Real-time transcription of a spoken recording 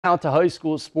Out to high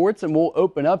school sports, and we'll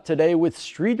open up today with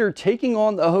Streator taking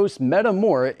on the host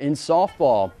Metamora in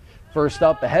softball. First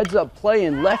up, a heads-up play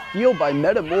in left field by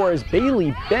Metamora as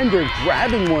Bailey Bender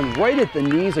grabbing one right at the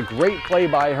knees. A great play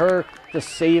by her to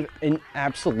save an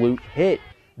absolute hit.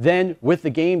 Then, with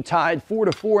the game tied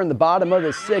 4-4 in the bottom of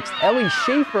the sixth, Ellie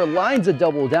Schaefer lines a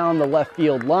double down the left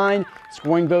field line,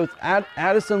 scoring both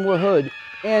Addison LaHood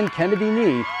and Kennedy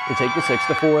Nee to take the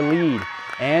 6-4 lead.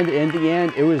 And in the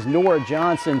end, it was Nora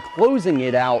Johnson closing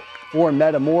it out for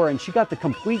Metamora, and she got the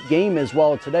complete game as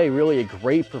well today. Really a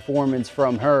great performance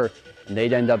from her, and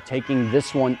they'd end up taking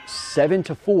this one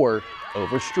 7-4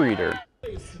 over Streator.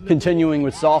 Continuing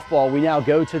with softball, we now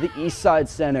go to the East Side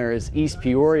Center as East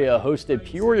Peoria hosted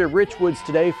Peoria Richwoods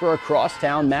today for a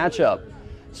crosstown matchup.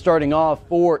 Starting off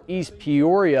for East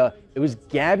Peoria, it was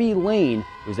Gabby Lane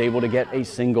who was able to get a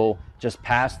single just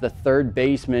past the third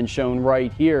baseman shown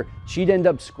right here. She'd end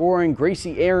up scoring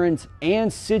Gracie Aarons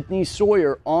and Sydney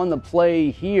Sawyer on the play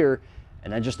here.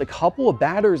 And then just a couple of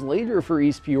batters later for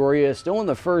East Peoria, still in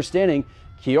the first inning,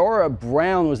 Kiara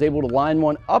Brown was able to line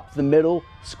one up the middle,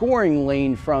 scoring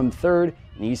Lane from third.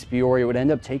 And East Peoria would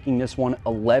end up taking this one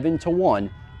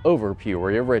 11-1 over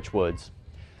Peoria Richwoods.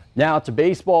 Now to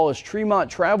baseball as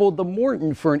Tremont traveled to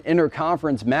Morton for an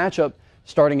interconference matchup.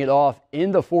 Starting it off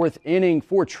in the fourth inning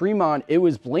for Tremont, it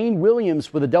was Blaine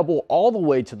Williams with a double all the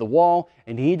way to the wall,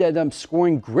 and he'd end up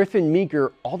scoring Griffin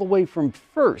Meeker all the way from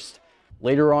first.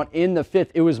 Later on in the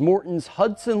fifth, it was Morton's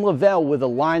Hudson Lavelle with a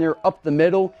liner up the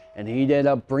middle, and he'd end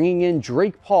up bringing in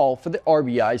Drake Paul for the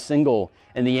RBI single.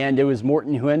 In the end, it was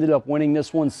Morton who ended up winning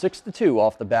this one 6-2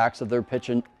 off the backs of their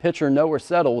pitcher Noah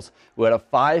Settles, who had a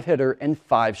 5-hitter and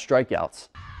 5 strikeouts.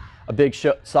 A big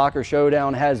soccer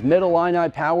showdown has Middle Illini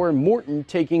Power Morton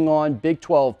taking on Big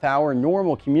 12 Power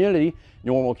Normal Community.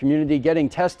 Normal Community getting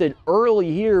tested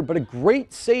early here, but a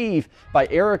great save by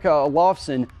Erica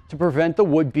Olofsson to prevent the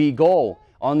would-be goal.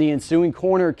 On the ensuing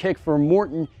corner kick for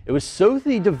Morton, it was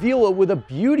Sophie Davila with a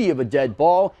beauty of a dead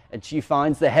ball, and she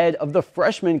finds the head of the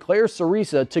freshman Claire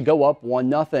Cerisa to go up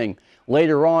 1-0.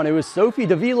 Later on, it was Sophie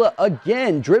Davila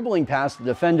again dribbling past the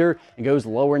defender and goes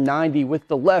lower 90 with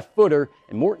the left footer,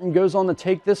 and Morton goes on to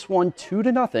take this one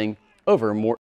 2-0 over Morton.